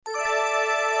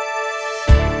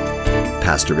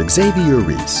Pastor Xavier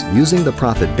Reese using the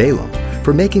prophet Balaam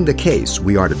for making the case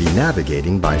we are to be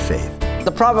navigating by faith.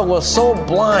 The prophet was so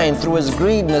blind through his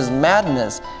greed and his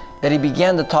madness that he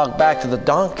began to talk back to the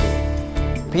donkey.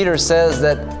 Peter says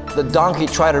that the donkey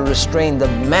tried to restrain the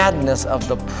madness of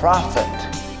the prophet.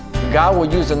 God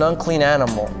will use an unclean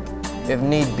animal, if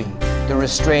need be, to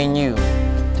restrain you,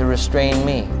 to restrain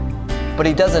me. But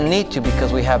he doesn't need to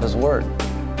because we have his word.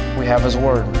 We have his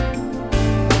word.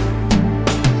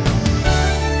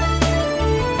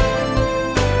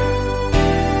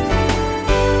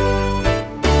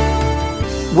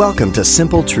 Welcome to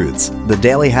Simple Truths, the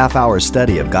daily half-hour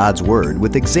study of God's Word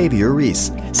with Xavier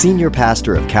Reese, Senior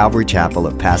Pastor of Calvary Chapel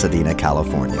of Pasadena,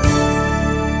 California.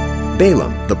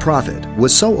 Balaam, the prophet,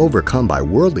 was so overcome by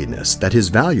worldliness that his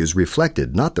values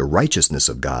reflected not the righteousness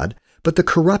of God, but the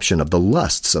corruption of the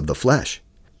lusts of the flesh.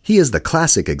 He is the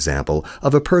classic example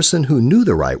of a person who knew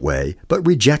the right way, but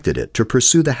rejected it to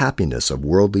pursue the happiness of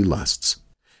worldly lusts.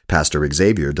 Pastor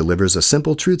Xavier delivers a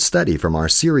simple truth study from our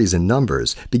series in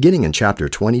Numbers, beginning in chapter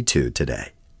 22 today.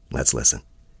 Let's listen.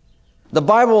 The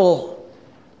Bible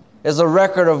is a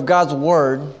record of God's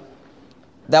word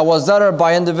that was uttered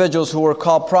by individuals who were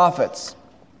called prophets,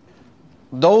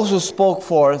 those who spoke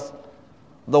forth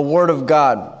the word of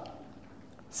God.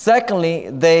 Secondly,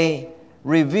 they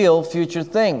reveal future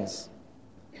things,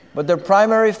 but their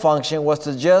primary function was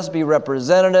to just be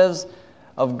representatives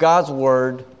of God's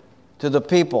word to the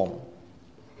people.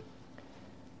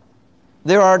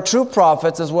 There are true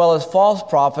prophets as well as false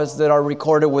prophets that are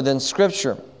recorded within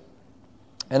Scripture.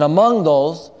 And among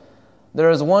those,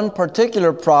 there is one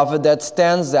particular prophet that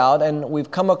stands out, and we've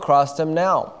come across him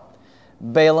now.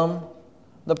 Balaam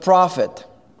the prophet.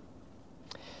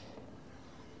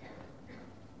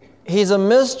 He's a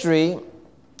mystery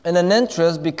and an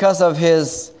interest because of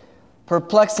his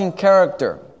perplexing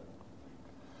character.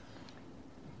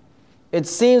 It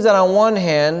seems that on one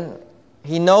hand,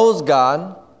 he knows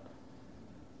God,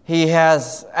 he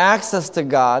has access to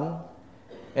God,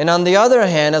 and on the other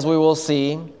hand, as we will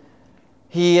see,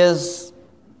 he is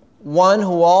one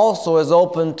who also is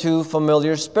open to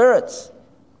familiar spirits.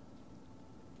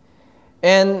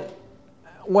 And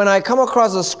when I come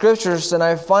across the Scriptures and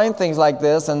I find things like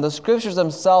this, and the Scriptures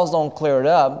themselves don't clear it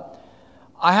up,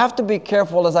 I have to be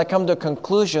careful as I come to a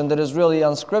conclusion that is really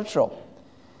unscriptural.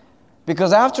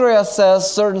 Because after I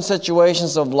assess certain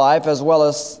situations of life as well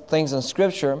as things in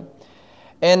Scripture,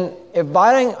 and if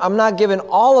I'm not given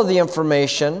all of the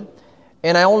information,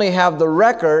 and I only have the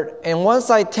record, and once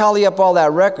I tally up all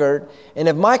that record, and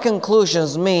if my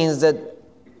conclusions means that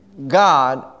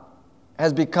God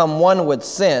has become one with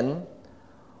sin,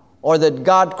 or that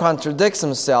God contradicts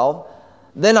himself,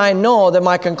 then I know that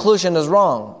my conclusion is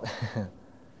wrong.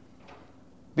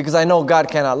 Because I know God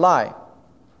cannot lie,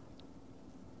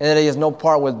 and that he has no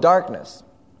part with darkness.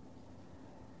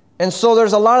 And so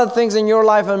there's a lot of things in your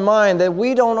life and mine that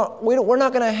we're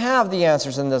not going to have the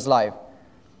answers in this life.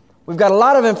 We've got a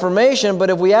lot of information,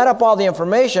 but if we add up all the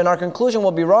information, our conclusion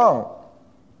will be wrong.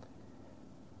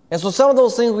 And so some of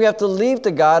those things we have to leave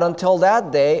to God until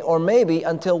that day, or maybe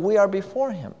until we are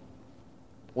before him.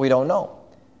 We don't know.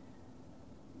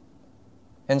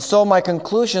 And so my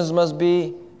conclusions must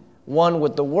be one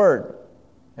with the Word.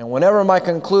 And whenever my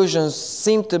conclusions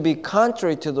seem to be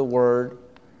contrary to the Word,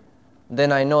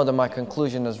 then I know that my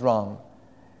conclusion is wrong.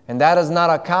 And that is not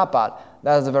a cop-out.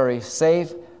 That is a very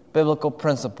safe biblical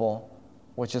principle,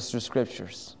 which is through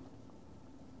Scriptures.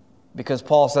 Because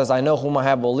Paul says, I know whom I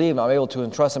have believed, I'm able to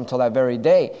entrust him till that very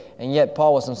day. And yet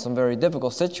Paul was in some very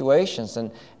difficult situations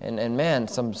and man,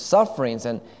 some sufferings.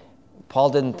 And Paul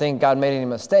didn't think God made any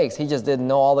mistakes. He just didn't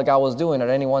know all that God was doing at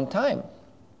any one time.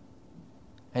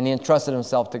 And he entrusted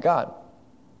himself to God.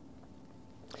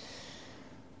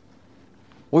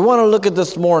 We want to look at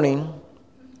this morning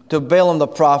to Balaam the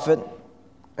prophet,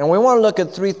 and we want to look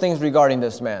at three things regarding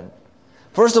this man.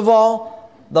 First of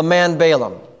all, the man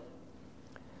Balaam.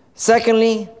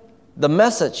 Secondly, the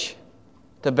message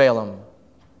to Balaam.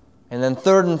 And then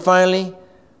third and finally,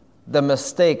 the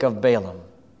mistake of Balaam.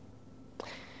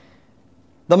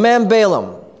 The man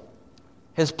Balaam.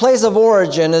 His place of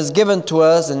origin is given to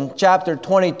us in chapter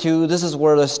 22. This is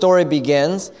where the story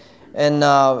begins. And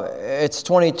it's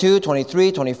 22,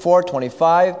 23, 24,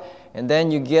 25. And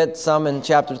then you get some in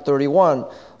chapter 31.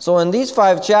 So in these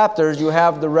 5 chapters, you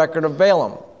have the record of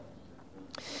Balaam.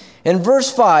 In verse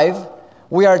 5,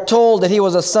 we are told that he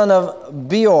was a son of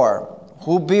Beor.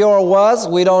 Who Beor was,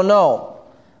 we don't know.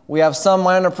 We have some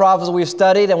minor prophets we've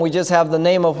studied, and we just have the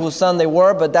name of whose son they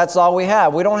were, but that's all we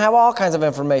have. We don't have all kinds of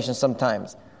information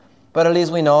sometimes. But at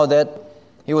least we know that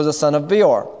he was a son of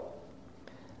Beor.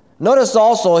 Notice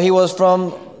also he was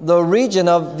from the region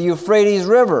of the Euphrates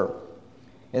River.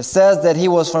 It says that he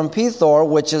was from Pethor,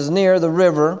 which is near the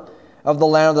river of the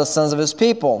land of the sons of his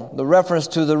people. The reference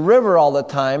to the river all the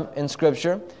time in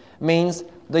Scripture means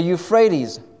the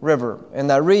Euphrates River in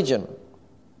that region.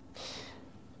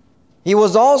 He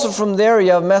was also from the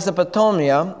area of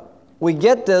Mesopotamia. We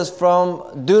get this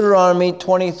from Deuteronomy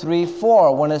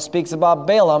 23:4 when it speaks about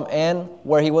Balaam and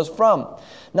where he was from.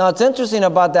 Now it's interesting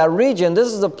about that region. This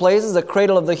is the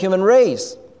cradle of the human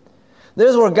race.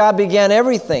 This is where God began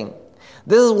everything.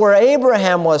 This is where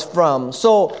Abraham was from.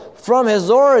 So from his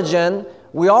origin,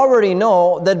 we already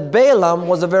know that Balaam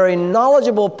was a very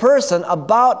knowledgeable person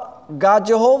about God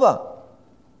Jehovah.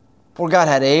 For God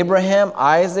had Abraham,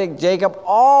 Isaac, Jacob,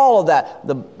 all of that.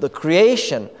 The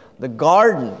creation, the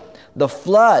garden, the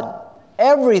flood,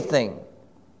 everything.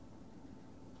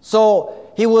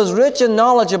 So he was rich in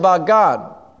knowledge about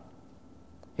God.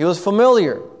 He was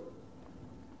familiar.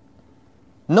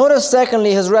 Notice,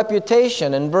 secondly, his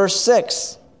reputation in verse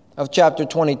 6 of chapter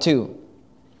 22.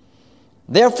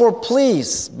 Therefore,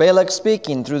 please, Balak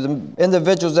speaking through the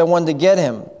individuals that wanted to get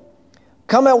him,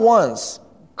 come at once,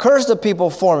 curse the people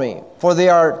for me, for they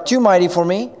are too mighty for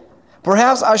me.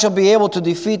 Perhaps I shall be able to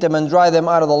defeat them and drive them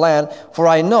out of the land, for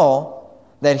I know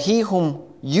that he whom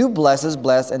you bless is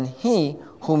blessed, and he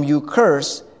whom you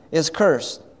curse is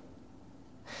cursed.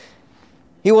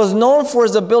 He was known for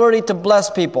his ability to bless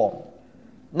people.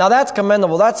 Now that's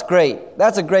commendable. That's great.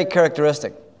 That's a great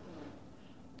characteristic.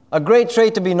 A great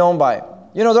trait to be known by.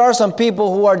 You know, there are some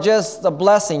people who are just a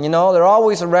blessing, you know. They're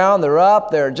always around. They're up.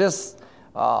 They're just,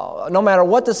 no matter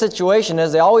what the situation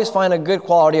is, they always find a good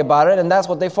quality about it, and that's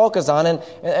what they focus on,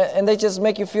 and they just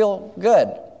make you feel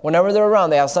good. Whenever they're around,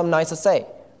 they have something nice to say.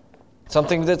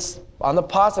 Something that's on the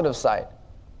positive side.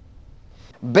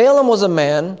 Balaam was a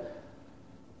man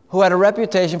who had a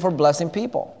reputation for blessing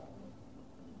people.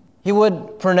 He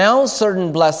would pronounce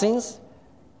certain blessings,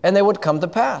 and they would come to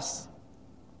pass.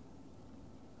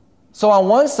 So on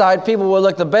one side, people would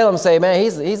look to Balaam and say, man,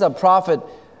 he's a prophet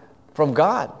from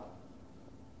God.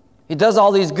 He does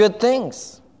all these good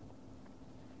things.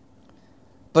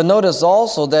 But notice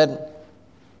also that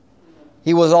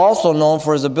he was also known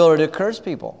for his ability to curse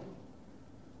people.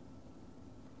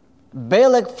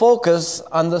 Balak focused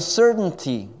on the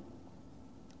certainty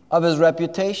of his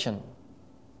reputation.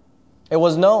 It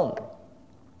was known.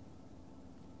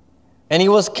 And he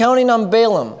was counting on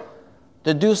Balaam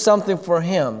to do something for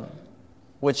him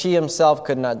which he himself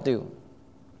could not do.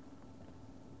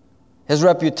 His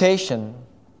reputation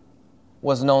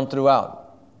was known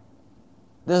throughout.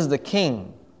 This is the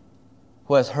king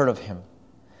who has heard of him.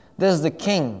 This is the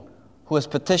king who is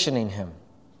petitioning him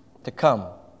to come.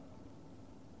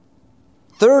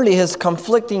 Thirdly, his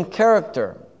conflicting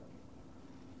character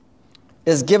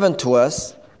is given to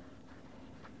us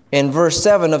in verse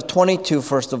 7 of 22,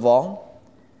 first of all.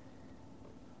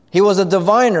 He was a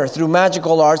diviner through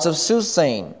magical arts of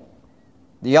soothsaying.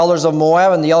 The elders of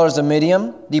Moab and the elders of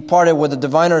Midian departed with the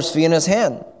diviner's fee in his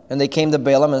hand, and they came to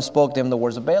Balaam and spoke to him the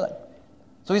words of Balak.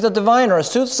 So he's a diviner, a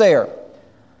soothsayer.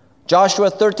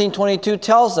 Joshua 13:22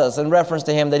 tells us in reference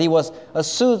to him that he was a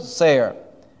soothsayer.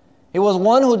 He was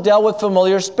one who dealt with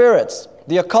familiar spirits,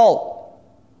 the occult.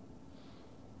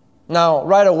 Now,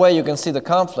 right away you can see the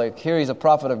conflict. Here he's a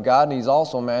prophet of God, and he's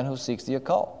also a man who seeks the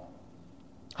occult.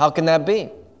 How can that be?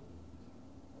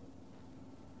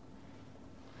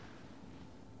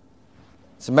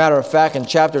 As a matter of fact, in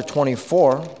chapter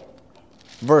 24,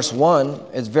 verse 1,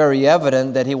 it's very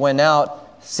evident that he went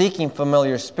out seeking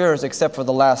familiar spirits except for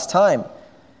the last time.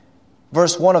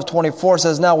 Verse 1 of 24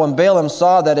 says, Now when Balaam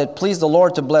saw that it pleased the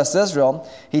Lord to bless Israel,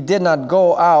 he did not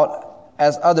go out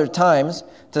as other times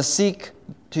to seek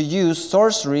to use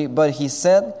sorcery, but he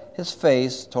set his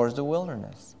face towards the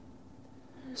wilderness.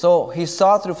 So he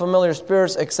saw through familiar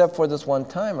spirits except for this one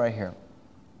time right here.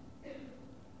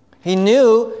 He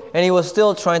knew, and he was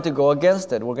still trying to go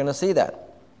against it. We're going to see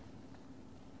that.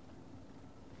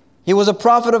 He was a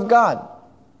prophet of God.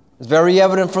 It's very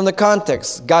evident from the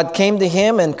context. God came to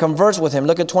him and conversed with him.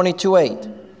 Look at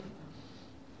 22:8.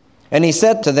 And he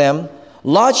said to them,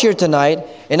 Lodge here tonight,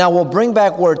 and I will bring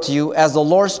back word to you as the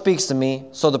Lord speaks to me.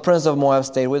 So the prince of Moab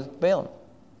stayed with Balaam.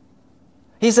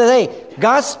 He said, hey,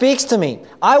 God speaks to me.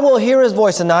 I will hear his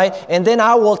voice tonight, and then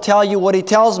I will tell you what he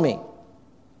tells me.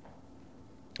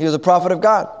 He was a prophet of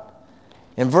God.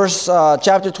 In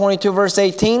chapter 22, verse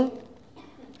 18,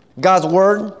 God's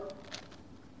word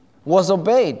was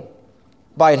obeyed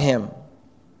by him.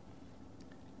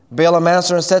 Balaam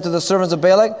answered and said to the servants of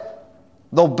Balak,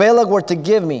 Though Balak were to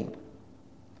give me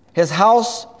his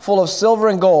house full of silver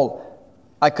and gold,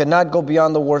 I could not go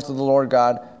beyond the words of the Lord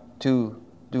God to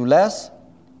do less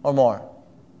or more.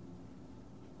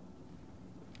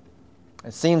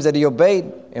 It seems that he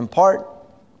obeyed in part.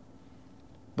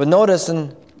 But notice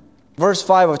in verse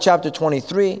 5 of chapter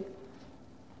 23,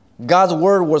 God's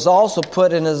word was also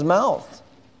put in his mouth.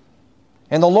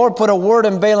 And the Lord put a word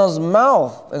in Balaam's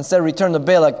mouth and said, return to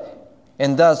Balak,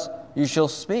 and thus you shall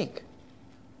speak.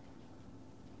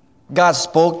 God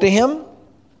spoke to him.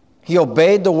 He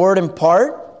obeyed the word in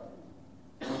part.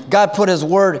 God put his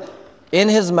word in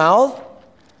his mouth.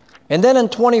 And then in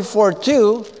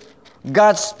 24:2,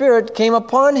 God's Spirit came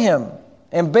upon him.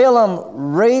 And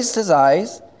Balaam raised his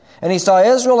eyes, and he saw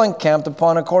Israel encamped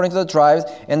upon according to the tribes,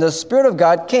 and the Spirit of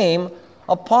God came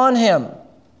upon him.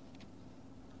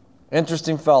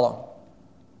 Interesting fellow.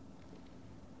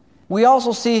 We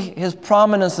also see his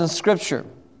prominence in Scripture.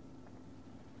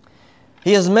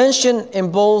 He is mentioned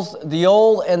in both the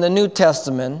Old and the New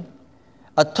Testament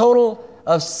a total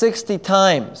of 60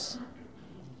 times.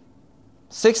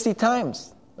 60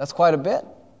 times. That's quite a bit.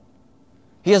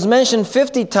 He is mentioned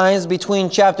 50 times between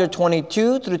chapter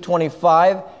 22 through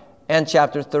 25 and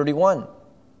chapter 31.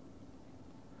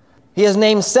 He is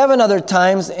named 7 other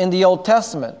times in the Old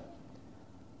Testament.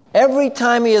 Every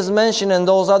time he is mentioned in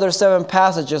those other 7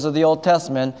 passages of the Old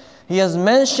Testament, he is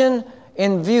mentioned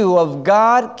in view of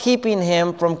God keeping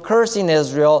him from cursing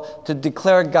Israel to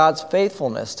declare God's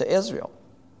faithfulness to Israel,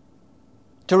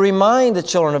 to remind the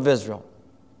children of Israel.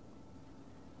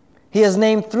 He is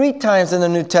named 3 times in the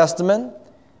New Testament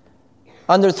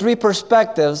under 3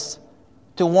 perspectives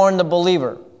to warn the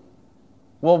believer.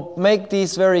 We'll make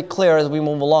these very clear as we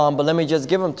move along, but let me just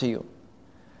give them to you.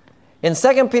 In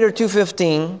 2 Peter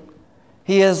 2:15,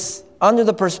 he is under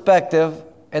the perspective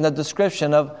and the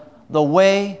description of the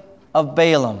way of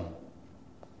Balaam.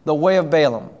 The way of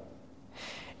Balaam.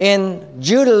 In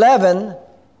Jude 11,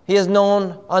 he is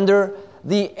known under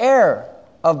the error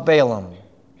of Balaam.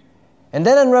 And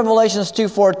then in Revelations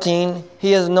 2:14,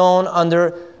 he is known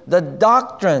under the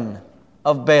doctrine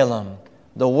of Balaam.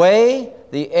 The way,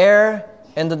 the error,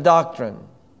 and the doctrine.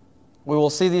 We will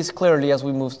see these clearly as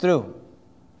we move through.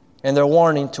 And they're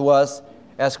warning to us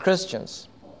as Christians.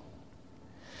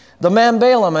 The man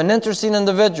Balaam, an interesting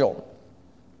individual.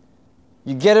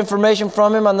 You get information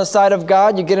from him on the side of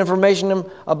God. You get information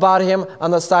about him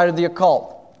on the side of the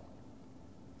occult.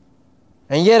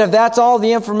 And yet if that's all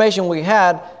the information we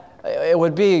had, it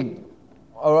would be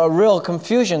a real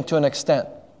confusion to an extent.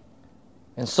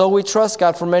 And so we trust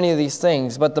God for many of these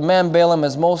things. But the man Balaam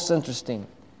is most interesting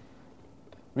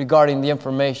regarding the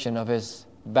information of his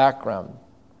background.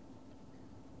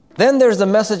 Then there's the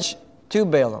message to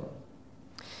Balaam.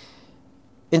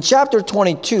 In chapter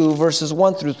 22, verses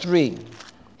 1 through 3,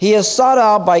 he is sought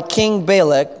out by King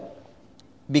Balak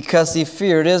because he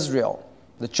feared Israel.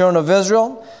 The children of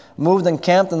Israel moved and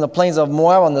camped in the plains of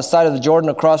Moab on the side of the Jordan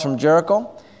across from Jericho.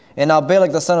 And now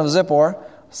Balak the son of Zippor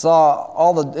saw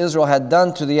all that Israel had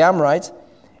done to the Amorites.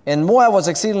 And Moab was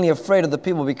exceedingly afraid of the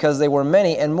people because they were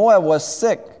many. And Moab was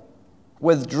sick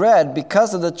with dread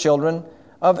because of the children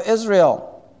of Israel.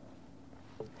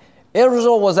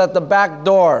 Israel was at the back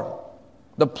door,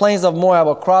 the plains of Moab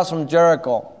across from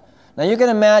Jericho. Now you can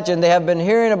imagine they have been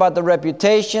hearing about the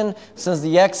reputation since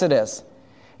the Exodus.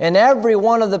 And every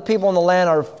one of the people in the land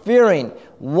are fearing.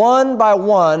 One by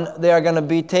one, they are going to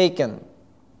be taken.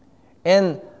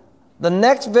 And the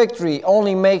next victory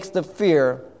only makes the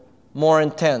fear more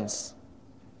intense.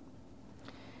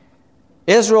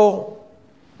 Israel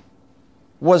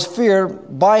was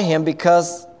feared by him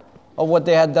because of what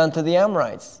they had done to the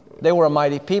Amorites. They were a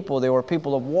mighty people. They were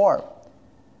people of war.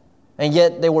 And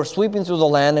yet they were sweeping through the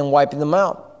land and wiping them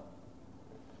out.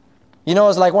 You know,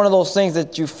 it's like one of those things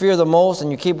that you fear the most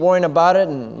and you keep worrying about it,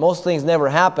 and most things never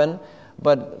happen,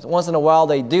 but once in a while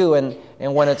they do, and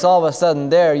when it's all of a sudden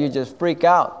there, you just freak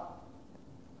out.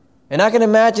 And I can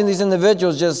imagine these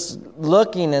individuals just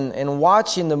looking and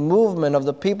watching the movement of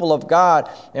the people of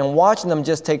God and watching them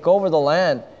just take over the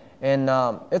land, and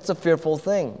it's a fearful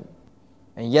thing.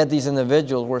 And yet these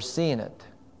individuals were seeing it,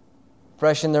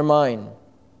 fresh in their mind.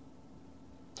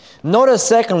 Notice,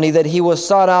 secondly, that he was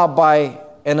sought out by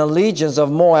an allegiance of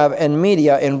Moab and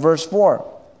Media in verse 4.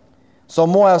 So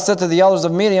Moab said to the elders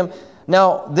of Midian,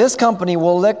 now this company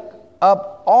will lick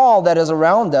up all that is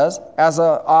around us, as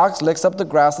an ox licks up the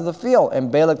grass of the field.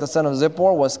 And Balak the son of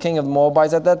Zippor was king of the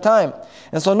Moabites at that time.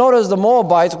 And so notice the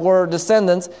Moabites were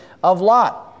descendants of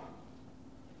Lot.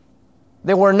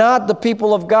 They were not the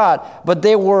people of God, but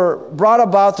they were brought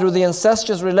about through the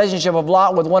incestuous relationship of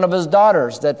Lot with one of his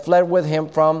daughters that fled with him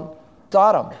from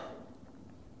Sodom.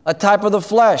 A type of the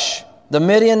flesh. The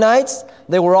Midianites,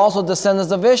 they were also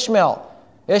descendants of Ishmael.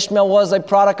 Ishmael was a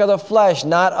product of the flesh,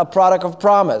 not a product of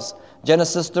promise.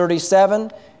 Genesis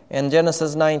 37 and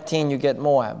Genesis 19, you get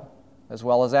Moab as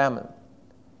well as Ammon.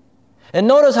 And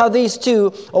notice how these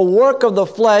two, a work of the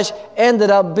flesh, ended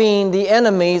up being the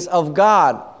enemies of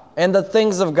God and the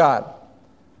things of God.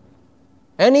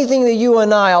 Anything that you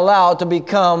and I allow to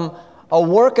become a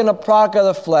work and a product of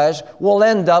the flesh will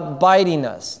end up biting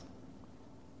us.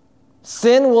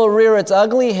 Sin will rear its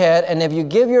ugly head, and if you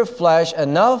give your flesh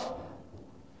enough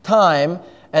time,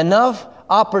 enough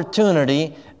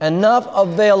opportunity, enough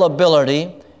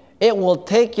availability, it will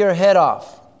take your head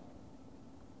off.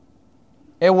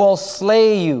 It will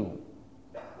slay you.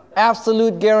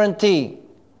 Absolute guarantee.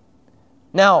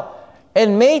 Now, it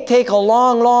may take a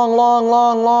long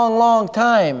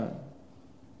time.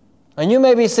 And you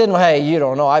may be sitting, hey, you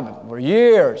don't know, for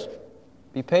years.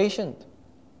 Be patient.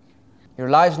 Your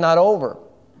life's not over.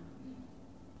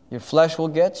 Your flesh will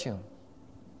get you.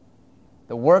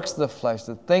 The works of the flesh,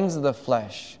 the things of the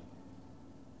flesh,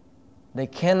 they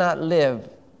cannot live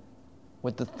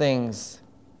with the things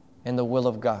in the will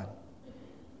of God.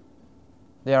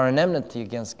 They are an enmity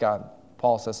against God,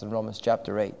 Paul says in Romans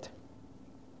chapter 8.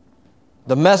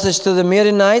 The message to the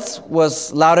Midianites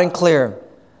was loud and clear.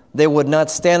 They would not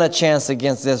stand a chance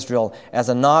against Israel. As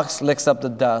an ox licks up the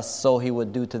dust, so he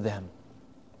would do to them.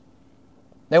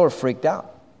 They were freaked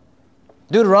out.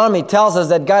 Deuteronomy tells us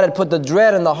that God had put the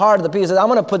dread in the heart of the people. He said, I'm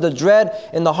going to put the dread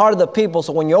in the heart of the people,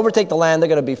 so when you overtake the land, they're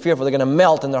going to be fearful. They're going to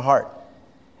melt in their heart.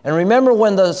 And remember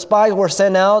when the spies were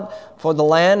sent out for the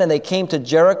land and they came to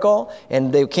Jericho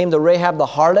and they came to Rahab the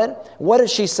harlot? What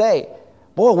did she say?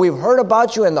 Boy, we've heard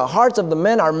about you and the hearts of the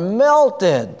men are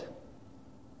melted.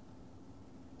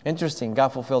 Interesting, God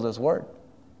fulfilled His word.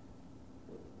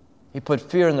 He put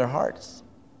fear in their hearts.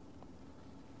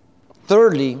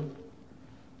 Thirdly,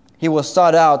 He was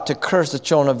sought out to curse the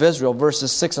children of Israel,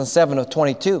 verses 6 and 7 of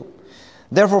 22.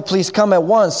 Therefore, please come at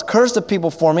once, curse the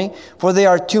people for me, for they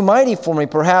are too mighty for me.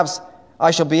 Perhaps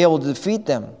I shall be able to defeat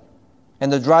them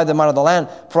and to drive them out of the land.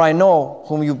 For I know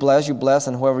whom you bless,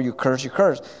 and whoever you curse, you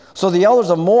curse. So the elders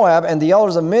of Moab and the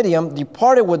elders of Midian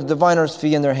departed with the diviner's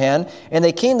fee in their hand, and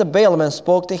they came to Balaam and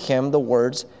spoke to him the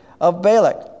words of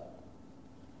Balak.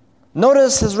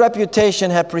 Notice his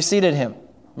reputation had preceded him.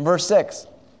 Verse 6.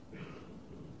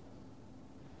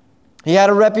 He had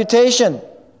a reputation.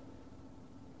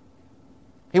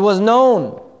 He was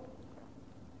known.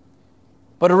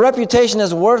 But a reputation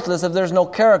is worthless if there's no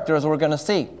character, as we're going to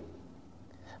see.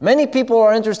 Many people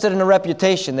are interested in a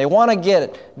reputation. They want to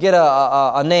get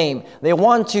a name. They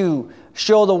want to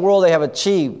show the world they have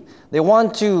achieved. They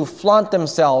want to flaunt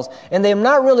themselves. And they're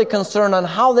not really concerned on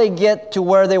how they get to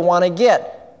where they want to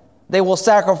get. They will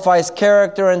sacrifice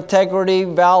character, integrity,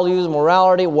 values,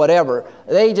 morality, whatever.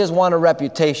 They just want a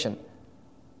reputation.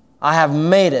 I have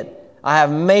made it. I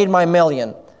have made my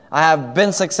million. I have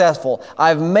been successful.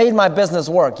 I've made my business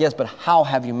work. Yes, but how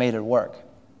have you made it work?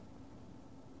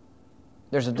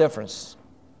 There's a difference.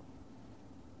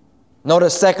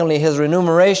 Notice, secondly, his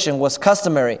remuneration was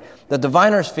customary, the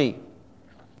diviner's fee.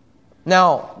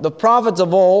 Now, the prophets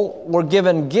of old were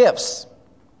given gifts.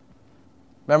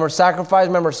 Remember sacrifice?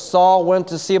 Remember Saul went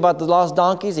to see about the lost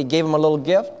donkeys? He gave him a little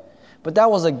gift. But that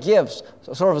was a gift,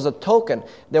 sort of as a token.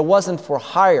 That wasn't for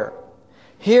hire.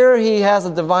 Here he has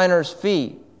a diviner's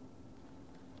fee.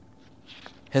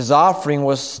 His offering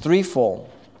was threefold.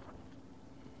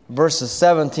 Verses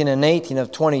 17 and 18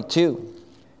 of 22.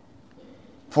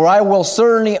 For I will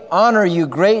certainly honor you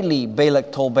greatly,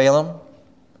 Balak told Balaam,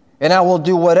 and I will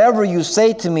do whatever you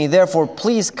say to me. Therefore,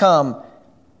 please come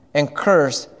and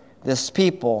curse this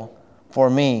people for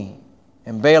me.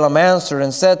 And Balaam answered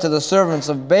and said to the servants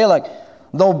of Balak,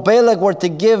 though Balak were to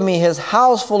give me his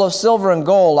house full of silver and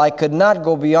gold, I could not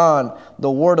go beyond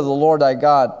the word of the Lord thy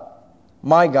God,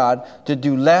 my God, to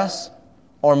do less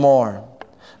or more.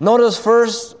 Notice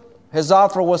first, his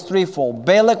offer was threefold.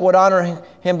 Balak would honor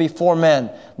him before men.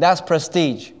 That's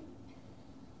prestige.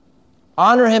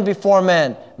 Honor him before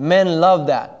men. Men love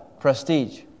that,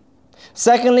 prestige.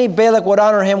 Secondly, Balak would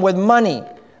honor him with money.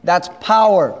 That's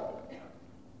power.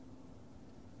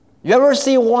 You ever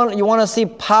see you want to see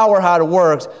power, how it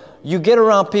works? You get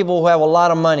around people who have a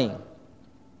lot of money.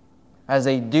 As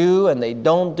they do and they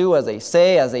don't do, as they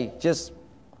say, as they just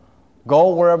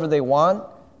go wherever they want.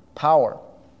 Power.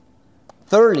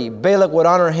 Thirdly, Balak would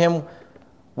honor him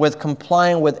with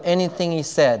complying with anything he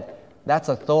said. That's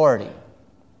authority.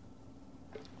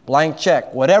 Blank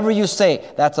check. Whatever you say,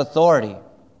 that's authority.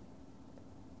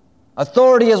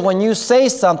 Authority is when you say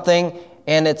something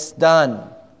and it's done.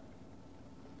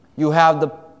 You have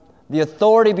the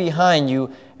authority behind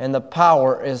you, and the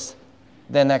power is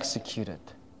then executed.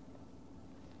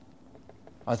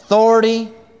 Authority,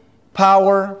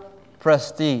 power,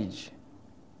 prestige.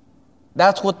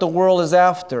 That's what the world is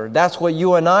after. That's what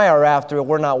you and I are after if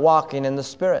we're not walking in the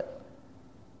Spirit.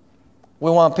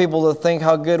 We want people to think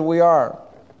how good we are.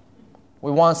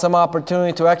 We want some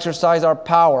opportunity to exercise our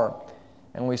power.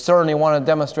 And we certainly want to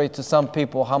demonstrate to some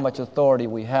people how much authority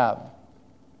we have.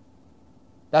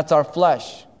 That's our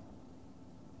flesh.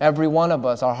 Every one of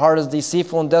us. Our heart is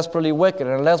deceitful and desperately wicked.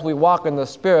 And unless we walk in the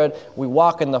Spirit, we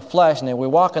walk in the flesh. And if we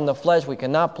walk in the flesh, we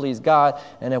cannot please God.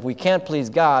 And if we can't please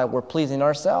God, we're pleasing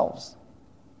ourselves.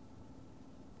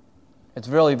 It's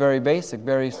really very basic,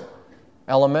 very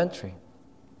elementary.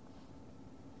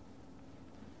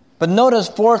 But notice,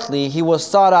 fourthly, he was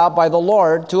sought out by the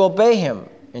Lord to obey him.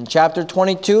 In chapter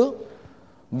 22,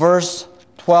 verse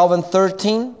 12 and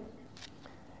 13,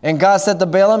 and God said to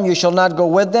Balaam, you shall not go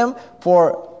with them,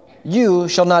 for you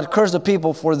shall not curse the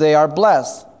people, for they are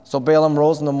blessed. So Balaam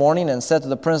rose in the morning and said to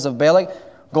the prince of Balak,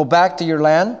 go back to your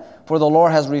land, for the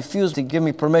Lord has refused to give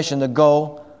me permission to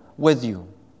go with you.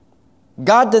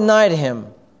 God denied him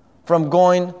from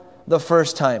going the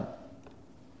first time.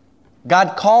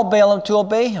 God called Balaam to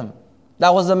obey him.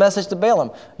 That was the message to Balaam.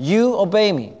 You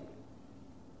obey me.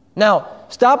 Now,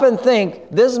 stop and think.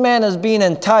 This man is being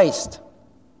enticed.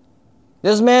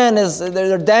 This man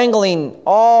they're dangling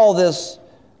all this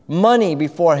money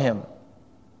before him.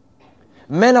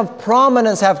 Men of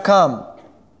prominence have come.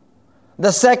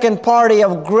 The second party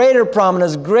of greater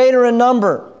prominence, greater in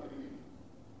number.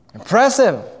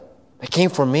 Impressive. They came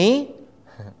for me?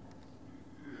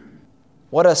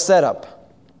 What a setup.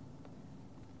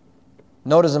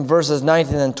 Notice in verses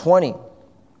 19 and 20.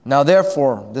 Now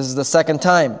therefore, this is the second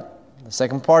time. The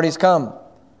second party's come.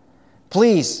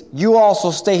 Please, you also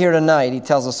stay here tonight, he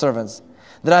tells the servants,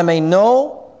 that I may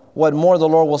know what more the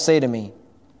Lord will say to me.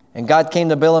 And God came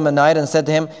to Balaam at night and said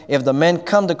to him, if the men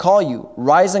come to call you,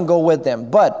 rise and go with them.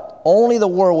 But only the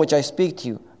word which I speak to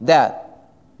you,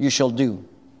 that you shall do.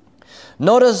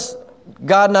 Notice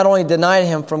God not only denied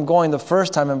him from going the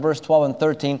first time in verse 12 and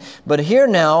 13, but here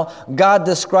now God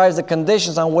describes the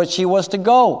conditions on which he was to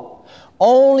go.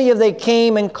 Only if they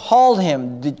came and called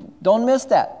him. Don't miss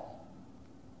that.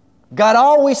 God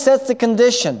always sets the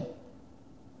condition.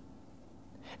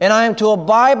 And I am to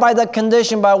abide by the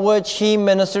condition by which he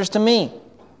ministers to me.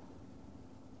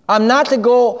 I'm not to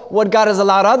go what God has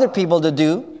allowed other people to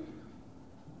do.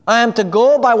 I am to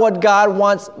go by what God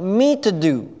wants me to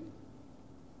do.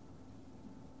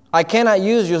 I cannot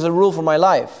use you as a rule for my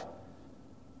life.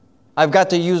 I've got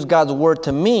to use God's word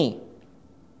to me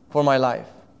for my life.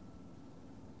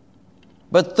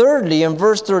 But thirdly, in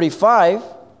verse 35,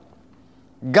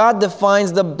 God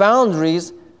defines the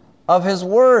boundaries of his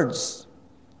words.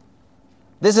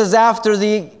 This is after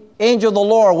the angel of the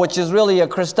Lord, which is really a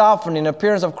Christophany, an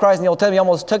appearance of Christ in the Old Testament. He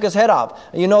almost took his head off.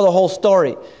 And you know the whole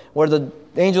story, where the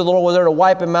angel of the Lord was there to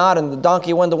wipe him out, and the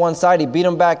donkey went to one side, he beat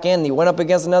him back in, he went up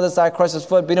against another side, crushed his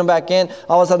foot, beat him back in.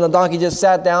 All of a sudden the donkey just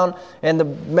sat down, and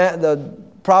the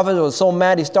prophet was so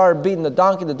mad he started beating the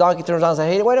donkey. The donkey turns around and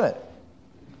says, hey, wait a minute.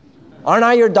 Aren't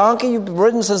I your donkey you've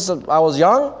ridden since I was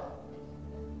young?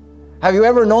 Have you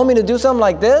ever known me to do something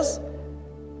like this?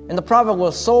 And the prophet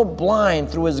was so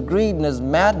blind through his greed and his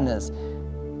madness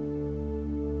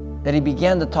that he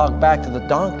began to talk back to the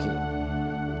donkey.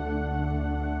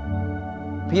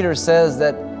 Peter says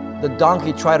that the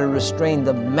donkey tried to restrain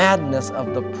the madness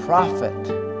of the prophet.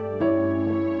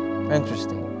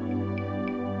 Interesting.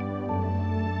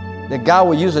 That God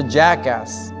would use a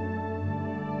jackass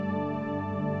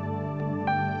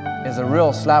is a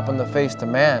real slap in the face to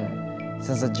man,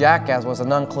 since a jackass was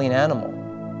an unclean animal.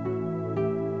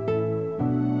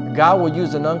 God will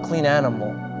use an unclean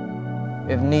animal,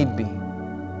 if need be,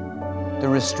 to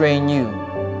restrain you,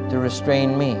 to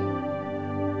restrain me.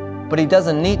 But he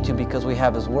doesn't need to, because we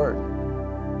have his word.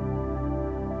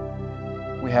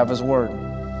 We have his word.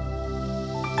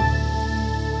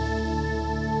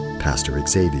 Pastor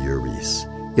Xavier Reese,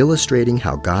 illustrating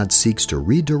how God seeks to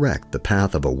redirect the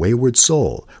path of a wayward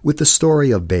soul with the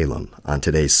story of Balaam on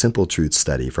today's Simple Truth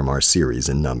study from our series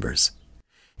in Numbers.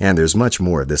 And there's much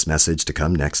more of this message to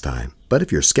come next time. But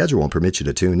if your schedule won't permit you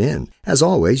to tune in, as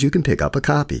always, you can pick up a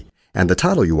copy. And the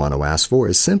title you want to ask for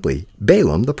is simply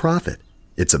Balaam the Prophet.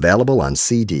 It's available on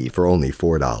CD for only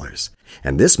 $4.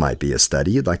 And this might be a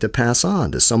study you'd like to pass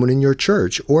on to someone in your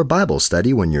church or Bible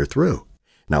study when you're through.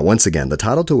 Now, once again, the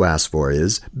title to ask for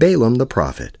is Balaam the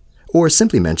Prophet, or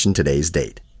simply mention today's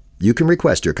date. You can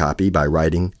request your copy by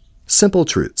writing Simple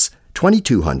Truths,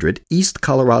 2200 East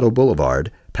Colorado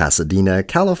Boulevard, Pasadena,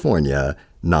 California,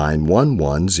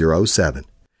 91107.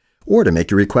 Or to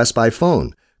make your request by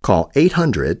phone, call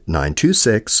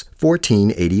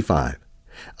 800-926-1485.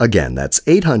 Again, that's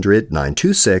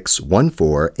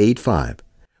 800-926-1485.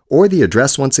 Or the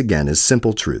address once again is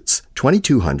Simple Truths,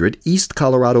 2200 East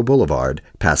Colorado Boulevard,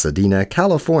 Pasadena,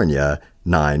 California,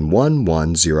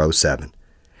 888-911-9107.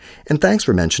 And thanks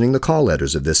for mentioning the call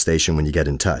letters of this station when you get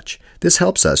in touch. This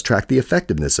helps us track the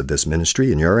effectiveness of this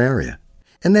ministry in your area.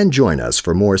 And then join us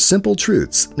for more Simple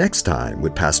Truths next time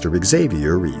with Pastor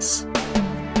Xavier Reese.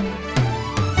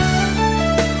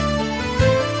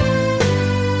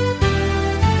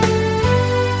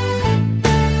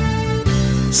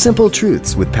 Simple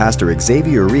Truths with Pastor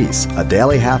Xavier Reese, a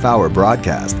daily half-hour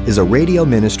broadcast, is a radio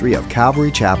ministry of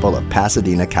Calvary Chapel of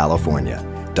Pasadena, California.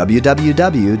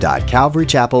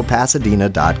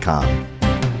 www.calvarychapelpasadena.com.